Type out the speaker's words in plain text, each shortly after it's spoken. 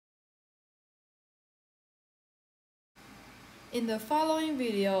In the following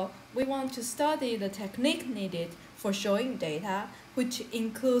video, we want to study the technique needed for showing data, which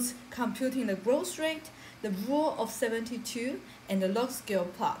includes computing the growth rate, the rule of 72, and the log scale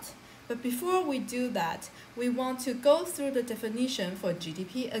plot. But before we do that, we want to go through the definition for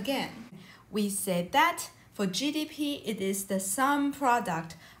GDP again. We said that for GDP, it is the sum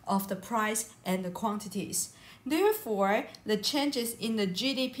product of the price and the quantities. Therefore, the changes in the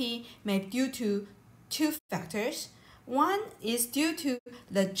GDP may be due to two factors. One is due to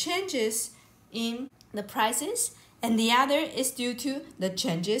the changes in the prices, and the other is due to the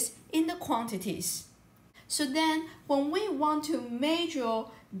changes in the quantities. So then, when we want to measure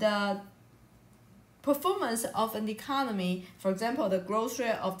the performance of an economy, for example, the growth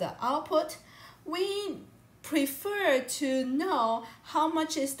rate of the output, we prefer to know how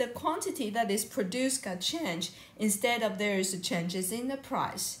much is the quantity that is produced got changed instead of there is changes in the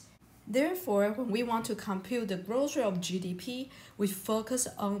price. Therefore, when we want to compute the growth rate of GDP, we focus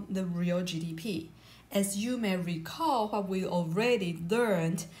on the real GDP. As you may recall what we already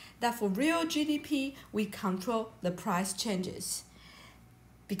learned, that for real GDP, we control the price changes.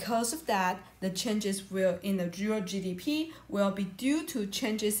 Because of that, the changes in the real GDP will be due to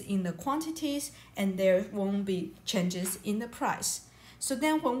changes in the quantities, and there won't be changes in the price. So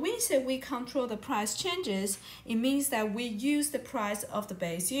then when we say we control the price changes, it means that we use the price of the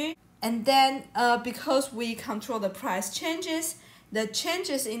base year. And then because we control the price changes, the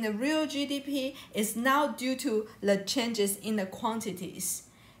changes in the real GDP is now due to the changes in the quantities.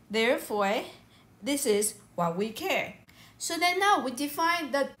 Therefore, this is what we care. So then now we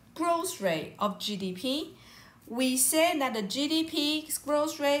define the growth rate of GDP. We say that the GDP's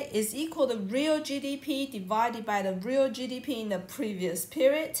growth rate is equal to real GDP divided by the real GDP in the previous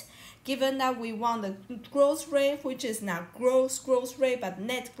period. Given that we want the growth rate, which is not gross growth rate, but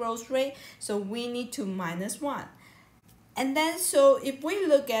net growth rate, so we need to minus 1. And then, so if we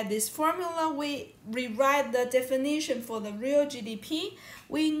look at this formula, we rewrite the definition for the real GDP,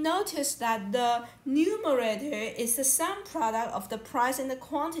 we notice that the numerator is the sum product of the price and the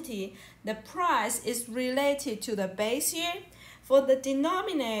quantity. The price is related to the base year. For the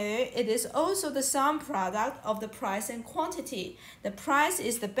denominator, it is also the sum product of the price and quantity. The price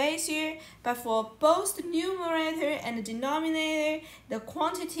is the base year, but for both the numerator and the denominator, the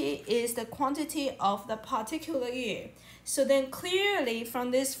quantity is the quantity of the particular year. So then clearly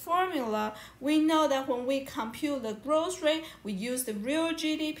from this formula, we know that when we compute the growth rate, we use the real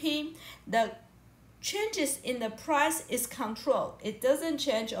GDP. The changes in the price is controlled. It doesn't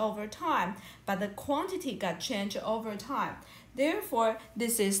change over time, but the quantity got changed over time. Therefore,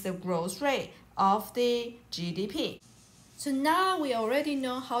 this is the growth rate of the GDP. So now we already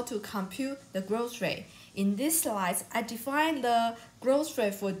know how to compute the growth rate. In this slide, I define the growth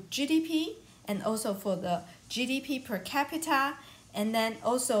rate for GDP and also for the GDP per capita, and then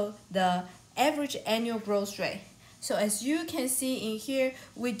also the average annual growth rate. So as you can see in here,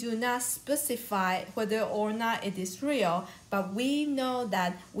 we do not specify whether or not it is real, but we know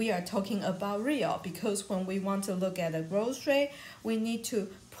that we are talking about real because when we want to look at the growth rate, we need to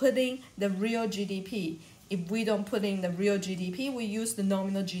put in the real GDP. If we don't put in the real GDP, we use the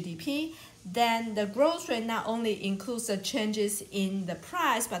nominal GDP, then the growth rate not only includes the changes in the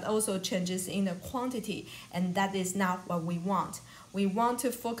price, but also changes in the quantity, and that is not what we want. We want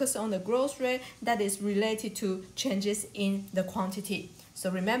to focus on the growth rate that is related to changes in the quantity.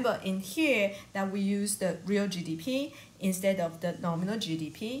 So remember in here that we use the real GDP instead of the nominal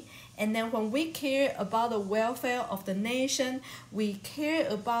GDP. And then when we care about the welfare of the nation, we care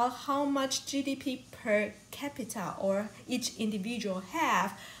about how much GDP per capita or each individual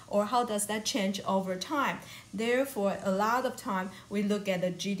have, or how does that change over time. Therefore, a lot of time we look at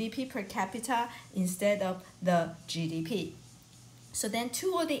the GDP per capita instead of the GDP. So then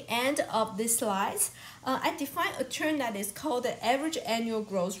toward the end of this slide, I define a term that is called the average annual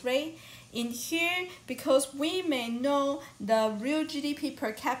growth rate. In here, because we may know the real GDP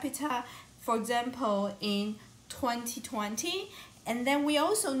per capita, for example, in 2020, and then we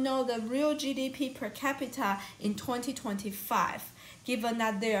also know the real GDP per capita in 2025. Given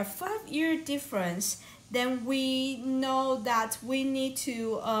that there are 5-year difference, then we know that we need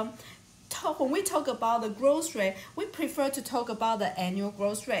to when we talk about the growth rate, we prefer to talk about the annual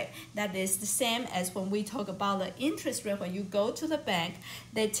growth rate. That is the same as when we talk about the interest rate. When you go to the bank,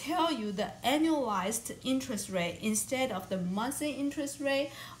 they tell you the annualized interest rate instead of the monthly interest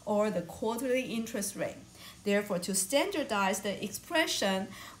rate or the quarterly interest rate. Therefore, to standardize the expression,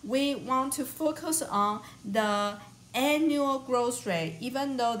 we want to focus on the annual growth rate,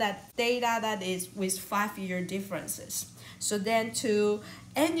 even though that data that is with 5-year differences. So then to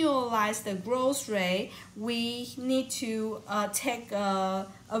annualize the growth rate, we need to take a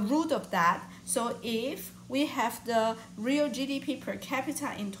root of that. So if we have the real GDP per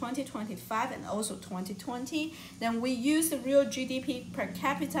capita in 2025 and also 2020, then we use the real GDP per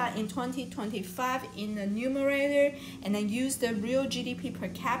capita in 2025 in the numerator, and then use the real GDP per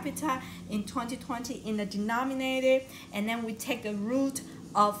capita in 2020 in the denominator, and then we take a root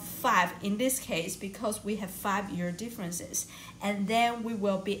of 5 in this case because we have 5-year differences, and then we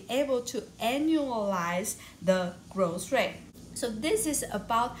will be able to annualize the growth rate. So this is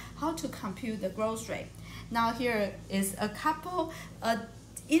about how to compute the growth rate. Now here is a couple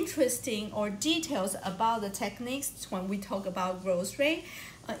interesting or details about the techniques when we talk about growth rate.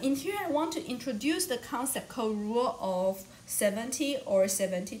 In here I want to introduce the concept called rule of 70 or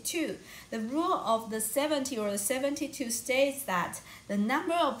 72. The rule of the 70 or the 72 states that the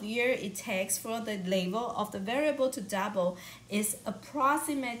number of years it takes for the level of the variable to double is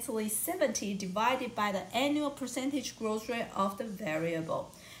approximately 70 divided by the annual percentage growth rate of the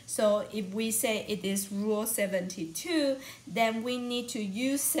variable. So if we say it is rule 72, then we need to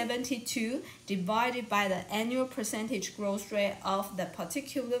use 72 divided by the annual percentage growth rate of the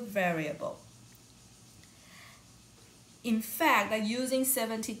particular variable. In fact, using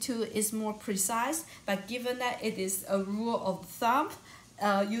 72 is more precise, but given that it is a rule of thumb,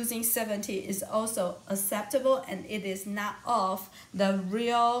 using 70 is also acceptable, and it is not of the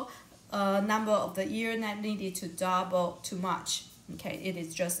real number of the year that needed to double too much. Okay, it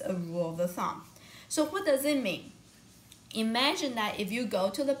is just a rule of the thumb. So what does it mean? Imagine that if you go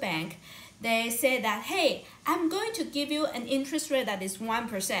to the bank, they say that, hey, I'm going to give you an interest rate that is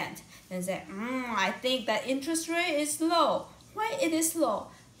 1%. And say, I think that interest rate is low. Why it is low?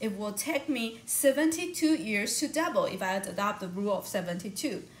 It will take me 72 years to double if I adopt the rule of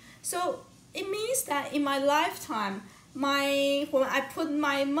 72. So it means that in my lifetime, when I put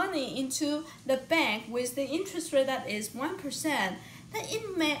my money into the bank with the interest rate that is 1%, then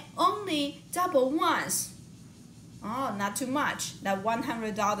it may only double once. Oh, not too much. That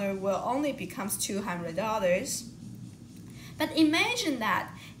 $100 will only becomes $200. But imagine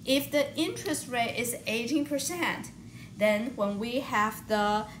that if the interest rate is 18%, then when we have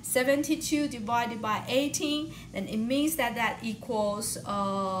the 72 divided by 18, then it means that that equals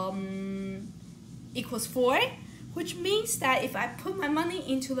 4. Which means that if I put my money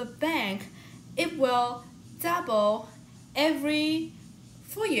into the bank, it will double every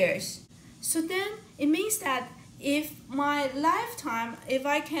 4 years. So then it means that if my lifetime, if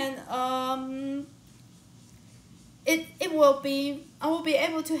I can, I will be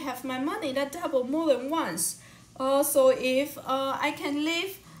able to have my money that double more than once. So if I can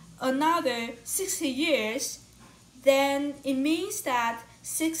live another 60 years, then it means that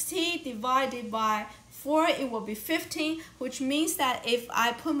 60 divided by 4, it will be 15, which means that if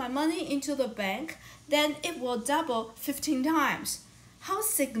I put my money into the bank, then it will double 15 times. How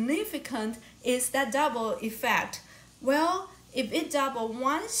significant is that double effect? Well, if it doubles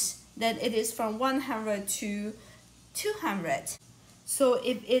once, then it is from 100 to 200. So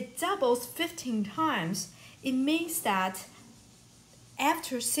if it doubles 15 times, it means that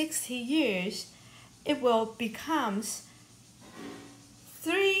after 60 years, it will become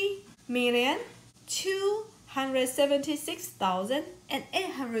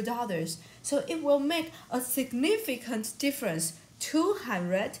 $3,276,800. So it will make a significant difference,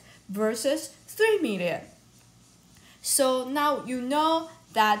 200 versus 3 million. So now you know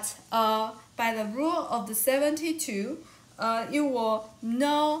that by the rule of the 72, you will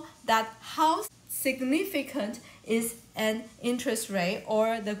know that how significant is an interest rate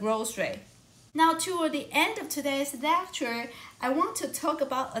or the growth rate. Now, toward the end of today's lecture, I want to talk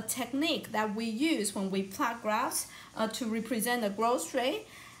about a technique that we use when we plot graphs to represent the growth rate.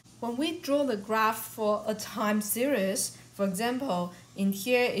 When we draw the graph for a time series, for example, in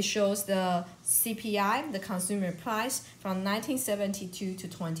here it shows the CPI, the consumer price, from 1972 to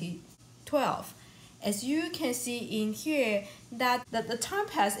 2012. As you can see in here, that the time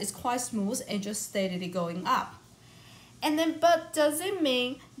path is quite smooth and just steadily going up. And then, but does it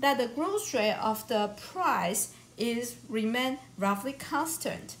mean that the growth rate of the price remain roughly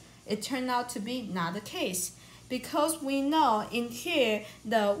constant? It turned out to be not the case, because we know in here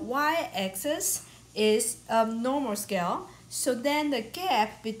the y-axis is a normal scale. So then the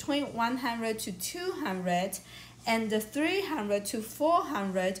gap between 100 to 200 and the 300 to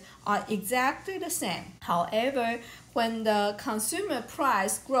 400 are exactly the same. However, when the consumer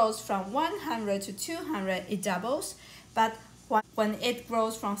price grows from 100 to 200, it doubles. But when it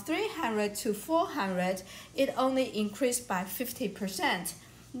grows from 300 to 400, it only increased by 50%.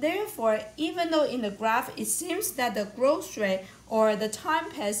 Therefore, even though in the graph it seems that the growth rate or the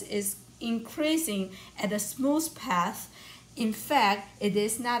time path is increasing at a smooth path, in fact, it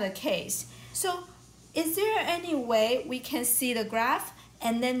is not the case. So, is there any way we can see the graph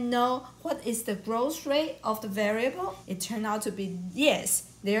and then know what is the growth rate of the variable? It turned out to be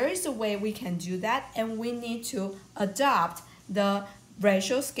yes, there is a way we can do that, and we need to adopt the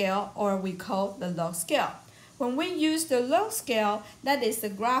ratio scale, or we call the log scale. When we use the log scale, that is the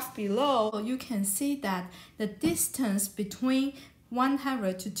graph below, you can see that the distance between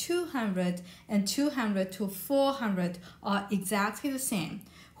 100 to 200 and 200 to 400 are exactly the same,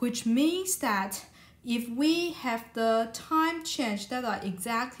 which means that if we have the time change that are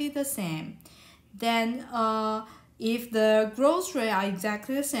exactly the same, then if the growth rate are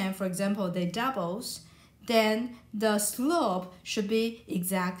exactly the same, for example, they doubles, then the slope should be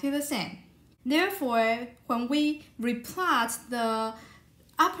exactly the same. Therefore, when we replot the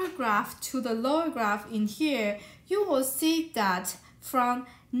upper graph to the lower graph in here, you will see that from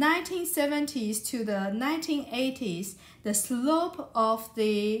 1970s to the 1980s, the slope of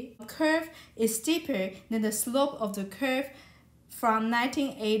the curve is steeper than the slope of the curve from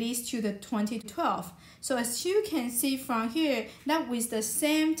 1980s to the 2012. So as you can see from here, that with the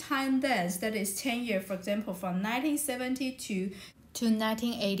same time length, that is 10 years, for example, from 1972 to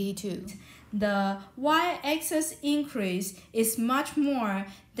 1982, the y-axis increase is much more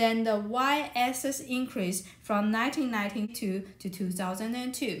than the y-axis increase from 1992 to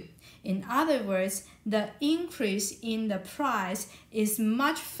 2002. In other words, the increase in the price is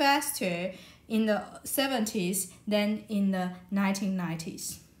much faster in the 70s than in the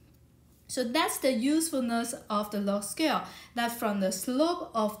 1990s. So that's the usefulness of the log scale, that from the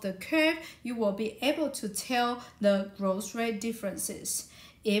slope of the curve, you will be able to tell the growth rate differences.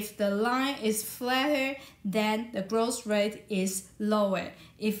 If the line is flatter, then the growth rate is lower.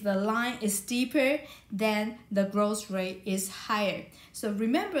 If the line is steeper, then the growth rate is higher. So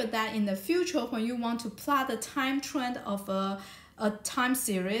remember that in the future, when you want to plot the time trend of a time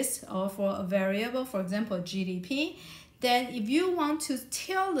series or for a variable, for example, GDP, then if you want to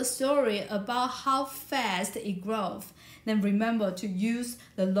tell the story about how fast it grows, then remember to use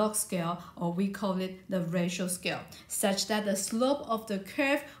the log scale, or we call it the ratio scale, such that the slope of the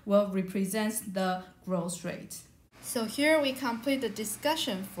curve will represent the growth rate. So here we complete the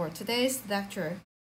discussion for today's lecture.